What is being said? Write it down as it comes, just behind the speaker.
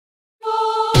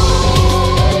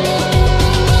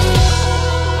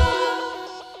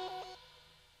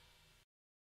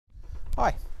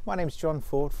My name's John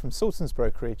Ford from Salterns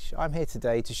Brokerage. I'm here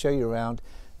today to show you around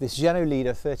this Jeanneau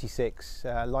Leader 36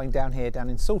 lying down here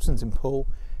down in Salterns in Poole.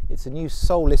 It's a new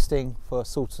sole listing for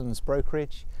Salterns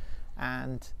Brokerage,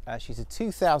 and she's a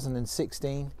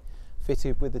 2016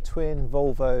 fitted with a twin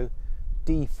Volvo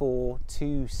D4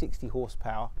 260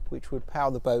 horsepower, which would power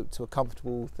the boat to a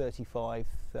comfortable 34,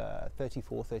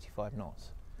 35 knots.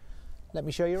 Let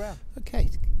me show you around. Okay,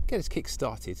 to get us kick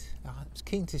started, I was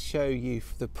keen to show you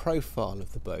the profile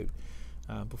of the boat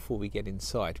before we get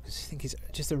inside, because I think it's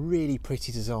just a really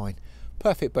pretty design.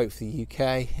 Perfect boat for the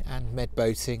UK and med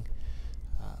boating.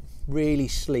 Really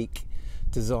sleek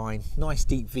design, nice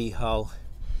deep V hull,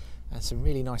 and some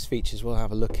really nice features we'll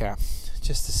have a look at.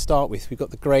 Just to start with, we've got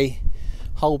the grey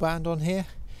hull band on here,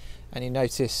 and you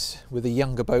notice with a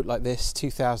younger boat like this,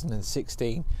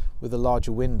 2016, with the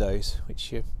larger windows,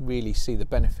 which you really see the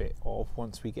benefit of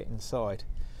once we get inside.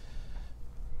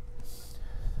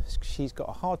 She's got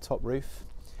a hard top roof,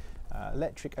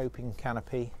 electric open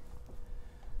canopy,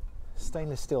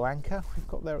 stainless steel anchor we've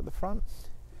got there at the front,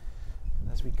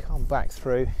 and as we come back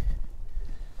through,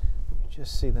 you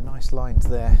just see the nice lines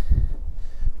there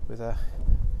with a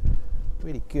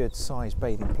really good sized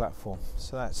bathing platform.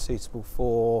 So that's suitable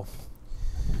for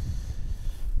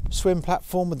swim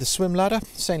platform with the swim ladder,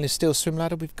 stainless steel swim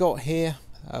ladder we've got here.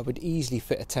 Would easily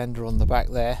fit a tender on the back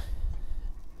there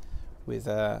with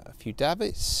a few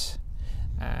davits,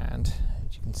 and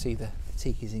as you can see the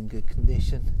teak is in good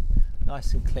condition,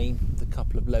 nice and clean, with a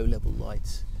couple of low level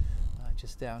lights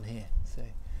just down here, so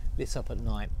lit up at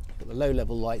night. Got the low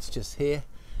level lights just here,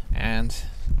 and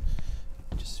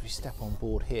just as we step on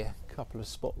board here, a couple of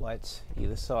spotlights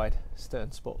either side,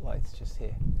 stern spotlights just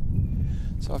here.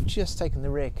 So I've just taken the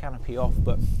rear canopy off,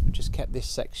 but just kept this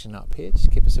section up here just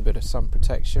to give us a bit of sun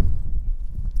protection.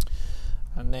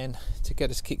 And then to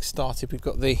get us kick started, we've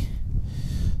got the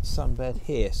sunbed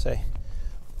here. So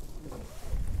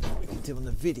what we can do on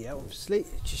the video, obviously,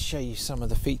 just show you some of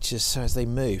the features as they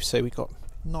move. So we've got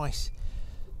nice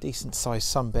decent sized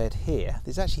sunbed here.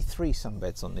 There's actually 3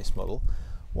 sunbeds on this model.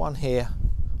 One here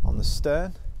on the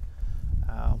stern,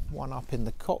 one up in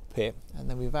the cockpit, and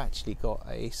then we've actually got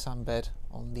a sunbed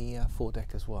on the foredeck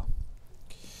as well.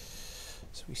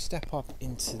 So we step up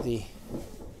into the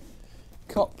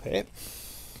cockpit,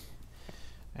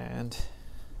 and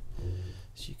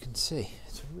as you can see,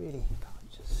 it's really,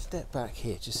 just step back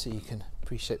here just so you can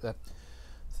appreciate the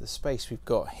space we've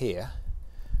got here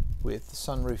with the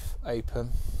sunroof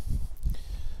open.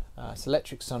 It's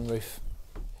electric sunroof,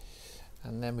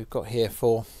 and then we've got here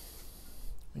for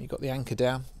when you've got the anchor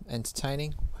down,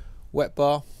 entertaining, wet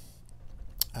bar.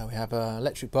 We have an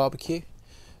electric barbecue,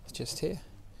 it's just here.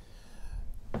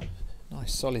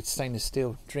 Nice solid stainless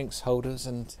steel drinks holders,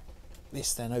 and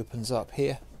this then opens up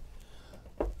here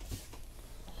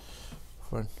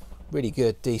for a really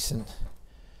good, decent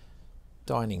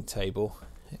dining table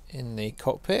in the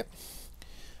cockpit.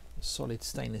 Solid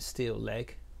stainless steel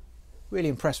leg. Really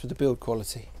impressed with the build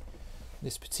quality.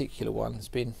 This particular one has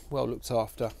been well looked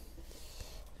after.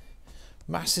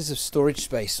 Masses of storage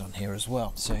space on here as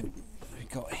well. So we've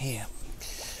got here,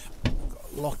 we've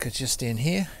got a locker just in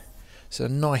here, so a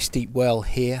nice deep well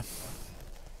here,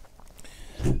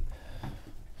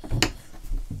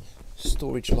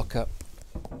 storage locker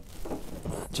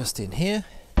just in here,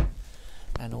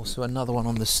 and also another one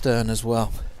on the stern as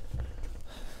well.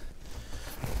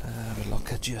 The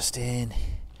locker just in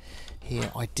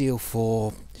here, ideal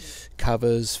for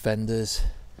covers, fenders,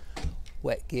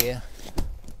 wet gear.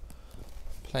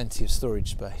 Plenty of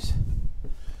storage space.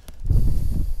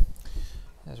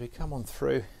 As we come on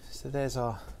through, so there's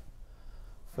our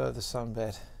further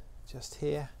sunbed just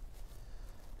here.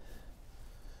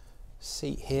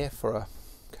 Seat here for a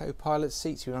co-pilot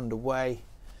seat, so you're underway.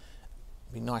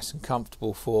 Be nice and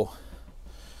comfortable for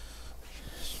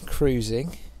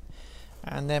cruising.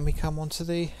 And then we come onto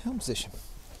the helm position.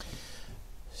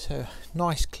 So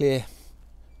nice clear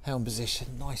helm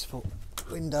position, nice full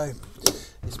window.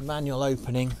 This manual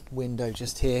opening window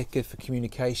just here, good for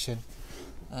communication.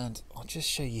 And I'll just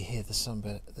show you here the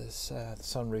sunbed, the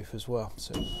sunroof as well.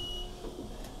 So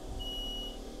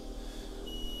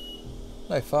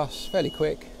no fuss, fairly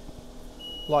quick,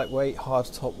 lightweight, hard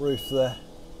top roof there.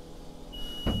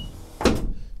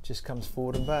 Just comes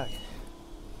forward and back.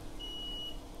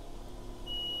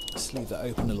 Let's leave that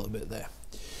open a little bit there.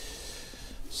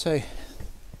 So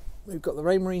we've got the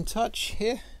Raymarine touch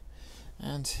here,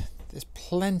 and there's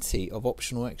plenty of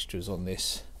optional extras on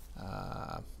this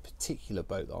particular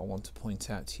boat that I want to point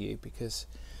out to you, because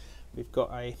we've got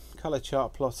a colour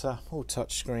chart plotter, all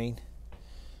touch screen,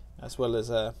 as well as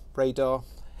a radar,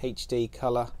 HD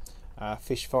colour,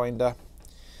 fish finder,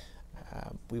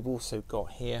 We've also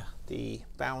got here the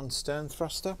bound stern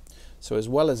thruster. So as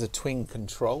well as a twin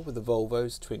control with the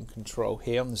Volvo's twin control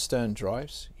here on the stern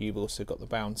drives, you've also got the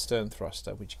bound stern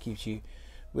thruster, which gives you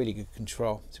really good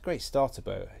control. It's a great starter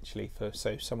boat actually for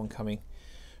someone coming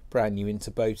brand new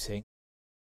into boating.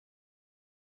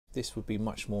 This would be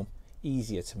much more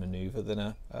easier to maneuver than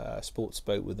a sports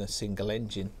boat with a single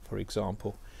engine, for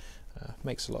example.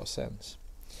 Makes a lot of sense.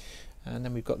 And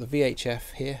then we've got the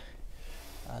VHF here.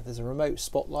 There's a remote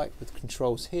spotlight with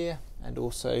controls here, and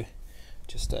also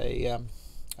just a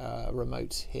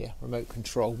remote here, remote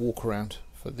control walk around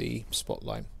for the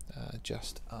spotlight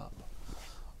just up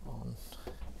on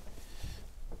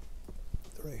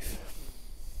the roof.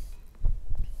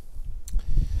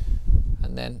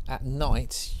 And then at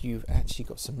night you've actually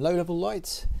got some low level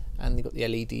lights, and you've got the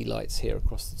LED lights here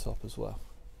across the top as well.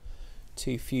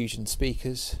 2 Fusion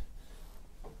speakers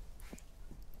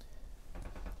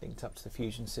linked up to the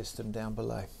Fusion system down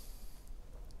below.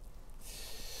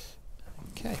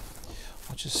 Okay,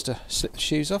 I'll just slip the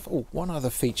shoes off. Oh, one other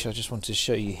feature I just wanted to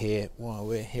show you here while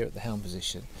we're here at the helm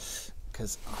position,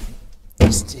 because I think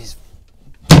this is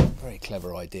a very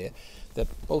clever idea. The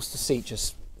bolster seat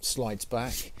just slides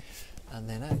back, and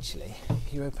then actually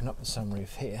you open up the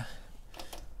sunroof here.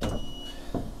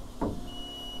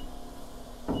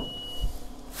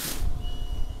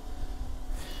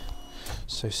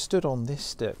 So stood on this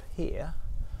step here,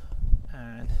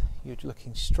 and you're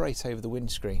looking straight over the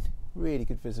windscreen. Really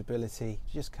good visibility,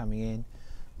 just coming in,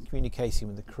 communicating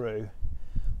with the crew.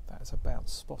 That's about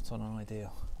spot on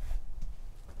ideal.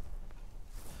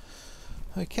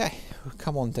 Okay, we'll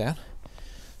come on down,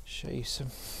 show you some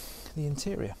of the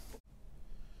interior.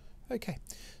 Okay,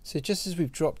 so just as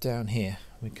we've dropped down here,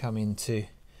 we come into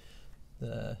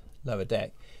the lower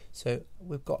deck. So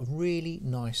we've got a really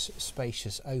nice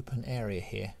spacious open area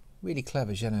here. Really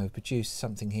clever. Jeanneau have produced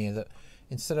something here that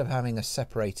instead of having a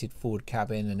separated forward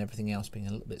cabin and everything else being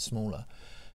a little bit smaller,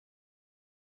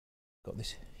 got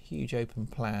this huge open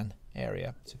plan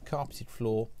area. It's a carpeted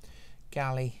floor,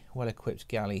 galley, well equipped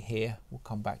galley here. We'll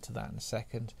come back to that in a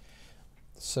second.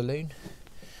 Saloon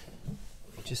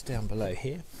just down below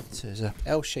here. So there's a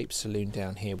L-shaped saloon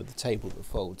down here with the table that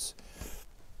folds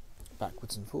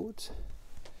backwards and forwards.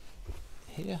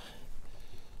 Here,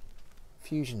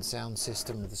 Fusion sound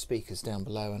system with the speakers down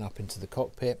below and up into the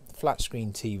cockpit, flat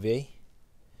screen TV,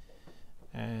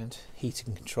 and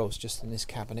heating controls just in this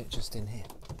cabinet, just in here.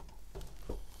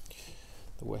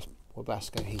 The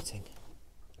Wabasco heating,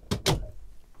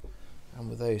 and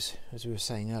with those, as we were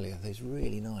saying earlier, those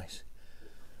really nice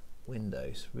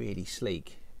windows, really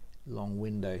sleek, long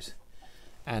windows,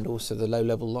 and also the low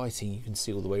level lighting you can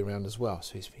see all the way around as well,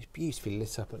 so it's beautifully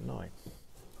lit up at night.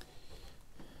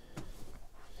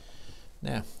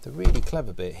 Now, the really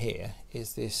clever bit here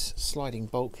is this sliding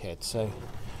bulkhead. So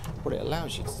what it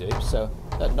allows you to do, so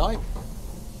at night,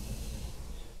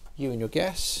 you and your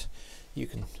guests, you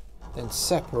can then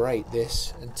separate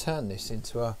this and turn this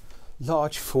into a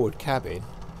large forward cabin.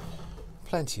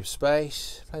 Plenty of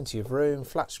space, plenty of room,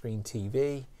 flat screen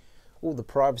TV, all the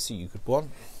privacy you could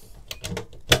want.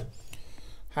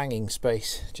 Hanging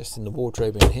space just in the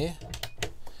wardrobe in here.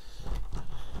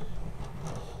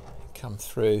 Come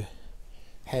through.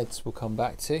 Heads we'll come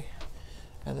back to,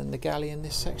 and then the galley in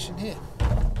this section here.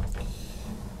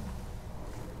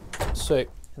 So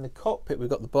in the cockpit we've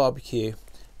got the barbecue.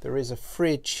 There is a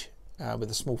fridge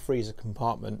with a small freezer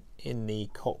compartment in the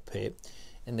cockpit.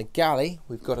 In the galley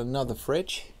we've got another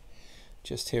fridge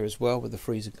just here as well with the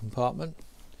freezer compartment,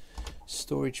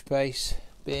 storage space,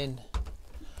 bin,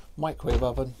 microwave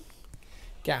oven,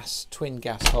 gas, twin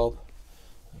gas hob,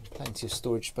 and plenty of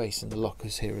storage space in the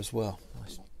lockers here as well.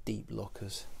 Nice deep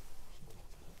lockers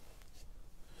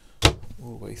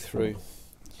all the way through,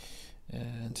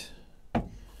 and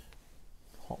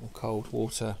hot and cold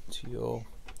water to your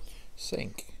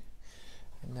sink.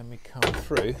 And then we come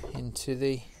through into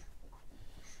the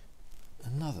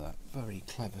another very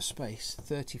clever space,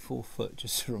 34 foot,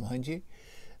 just to remind you,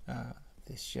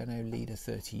 this Jeanneau Leader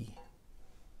 30.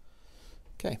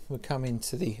 Okay, we'll come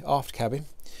into the aft cabin.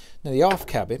 Now the aft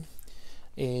cabin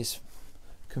is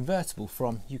convertible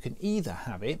from, you can either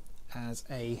have it as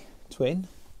a twin,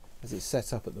 as it's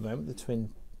set up at the moment, the twin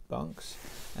bunks,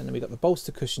 and then we've got the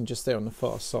bolster cushion just there on the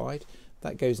far side.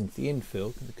 That goes into the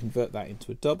infill, and convert that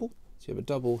into a double. So you have a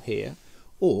double here,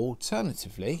 or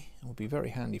alternatively, it would be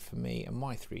very handy for me and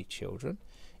my 3 children,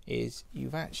 is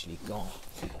you've actually got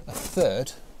a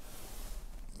third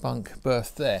bunk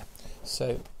berth there.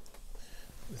 So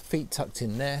with feet tucked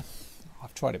in there,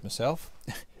 I've tried it myself,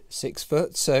 6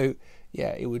 foot, so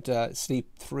yeah, it would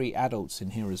sleep 3 adults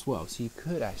in here as well. So you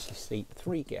could actually sleep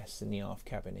 3 guests in the aft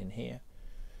cabin in here.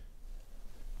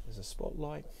 There's a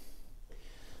spotlight.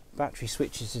 Battery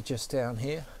switches are just down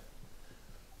here.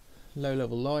 Low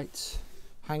level lights,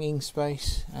 hanging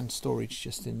space and storage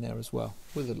just in there as well,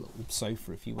 with a little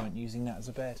sofa if you weren't using that as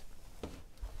a bed.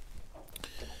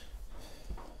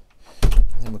 And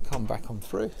then we'll come back on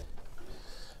through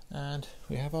and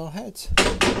we have our heads.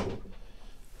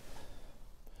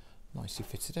 Nicely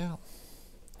fitted out.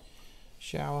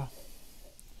 Shower,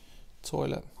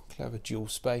 toilet, clever dual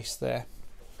space there.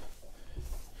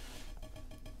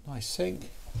 Nice sink.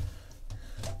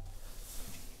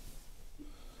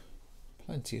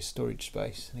 Plenty of storage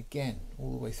space, and again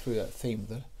all the way through that theme,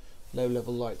 the low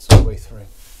level lights all the way through.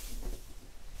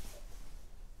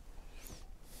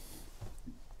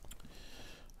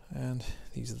 And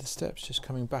these are the steps just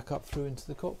coming back up through into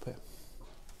the cockpit.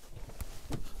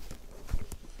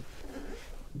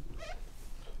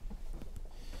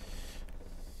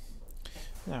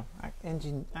 Now,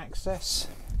 engine access,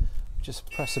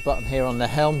 just press a button here on the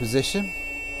helm position.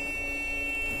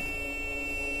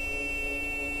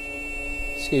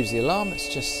 Excuse the alarm,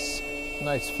 it's just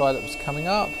notify that was coming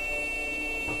up.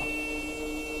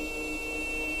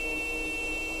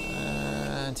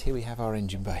 And here we have our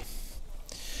engine bay.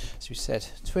 As we said,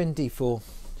 twin D4,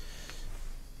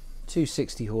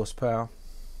 260 horsepower,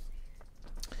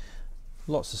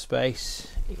 lots of space,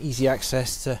 easy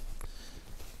access to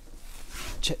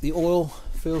check the oil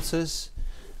filters.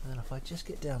 And then if I just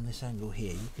get down this angle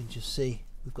here, you can just see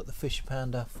we've got the Fisher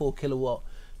Panda 4 kilowatt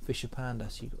Fisher Panda,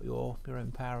 so you've got your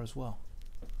own power as well.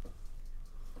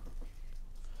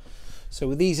 So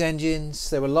with these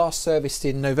engines, they were last serviced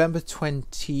in November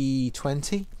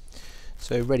 2020,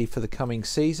 so ready for the coming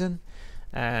season.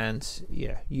 And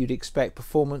yeah, you'd expect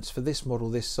performance for this model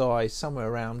this size somewhere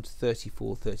around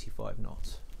 34-35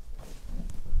 knots.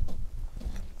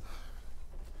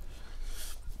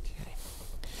 Okay.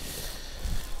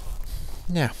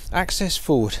 Now, access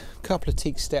forward, a couple of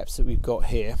teak steps that we've got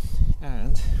here,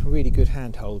 and really good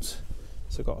handholds.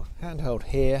 So I've got a handheld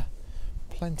here,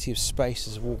 plenty of space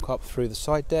as I walk up through the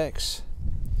side decks,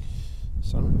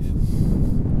 sunroof,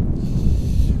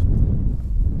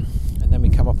 and then we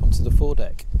come up onto the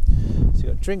foredeck. So you've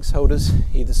got drinks holders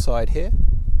either side here,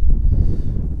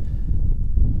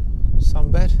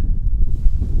 sunbed,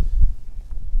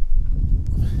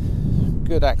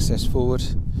 good access forward,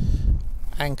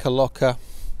 anchor locker,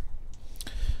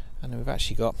 and then we've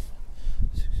actually got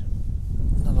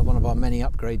another one of our many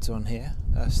upgrades on here,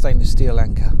 stainless steel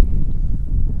anchor.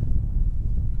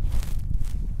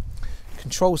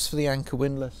 Controls for the anchor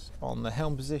windlass on the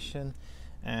helm position,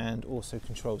 and also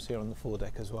controls here on the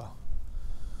foredeck as well.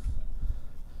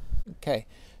 Okay,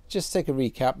 just take a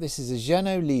recap. This is a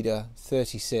Jeanneau Leader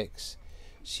 36.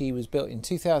 She was built in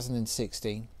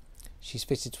 2016. She's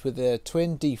fitted with a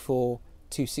twin D4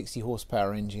 260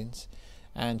 horsepower engines,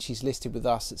 and she's listed with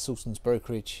us at Salterns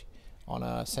Brokerage on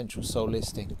a central sole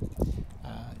listing.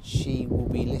 She will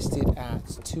be listed at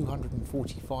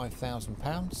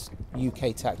 £245,000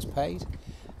 UK tax paid,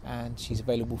 and she's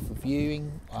available for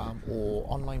viewing or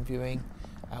online viewing.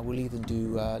 We'll even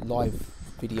do live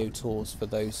video tours for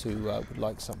those who would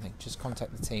like something. Just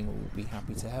contact the team and we'll be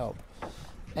happy to help.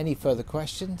 Any further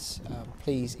questions,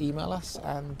 please email us,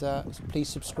 and please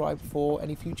subscribe for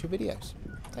any future videos.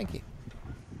 Thank you.